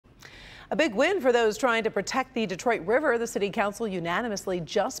A big win for those trying to protect the Detroit River. The City Council unanimously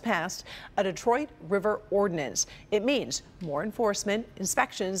just passed a Detroit River Ordinance. It means more enforcement,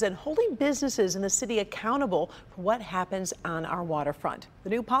 inspections, and holding businesses in the city accountable for what happens on our waterfront. The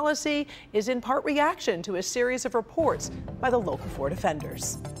new policy is in part reaction to a series of reports by the local 4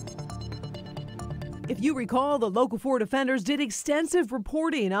 defenders. If you recall, the local 4 defenders did extensive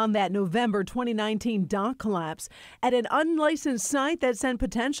reporting on that November 2019 dock collapse at an unlicensed site that sent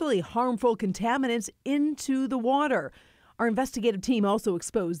potentially harmful contaminants into the water. Our investigative team also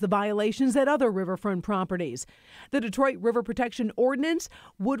exposed the violations at other riverfront properties. The Detroit River Protection Ordinance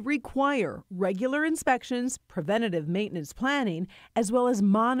would require regular inspections, preventative maintenance planning, as well as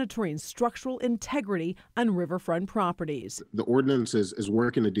monitoring structural integrity on riverfront properties. The ordinance is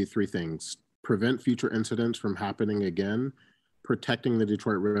working to do 3 things: prevent future incidents from happening again, protecting the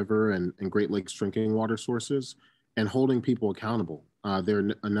Detroit River and Great Lakes drinking water sources, and holding people accountable. There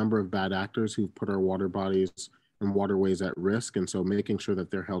are a number of bad actors who've put our water bodies and waterways at risk, and so making sure that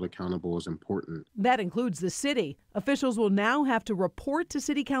they're held accountable is important. That includes the city. Officials will now have to report to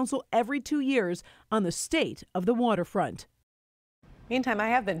City Council every 2 years on the state of the waterfront. Meantime, I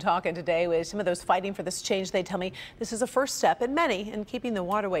have been talking today with some of those fighting for this change. They tell me this is a first step in many in keeping the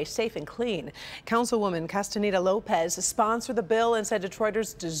waterway safe and clean. Councilwoman Castaneda Lopez sponsored the bill and said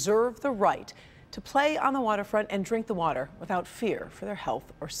Detroiters deserve the right to play on the waterfront and drink the water without fear for their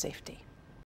health or safety.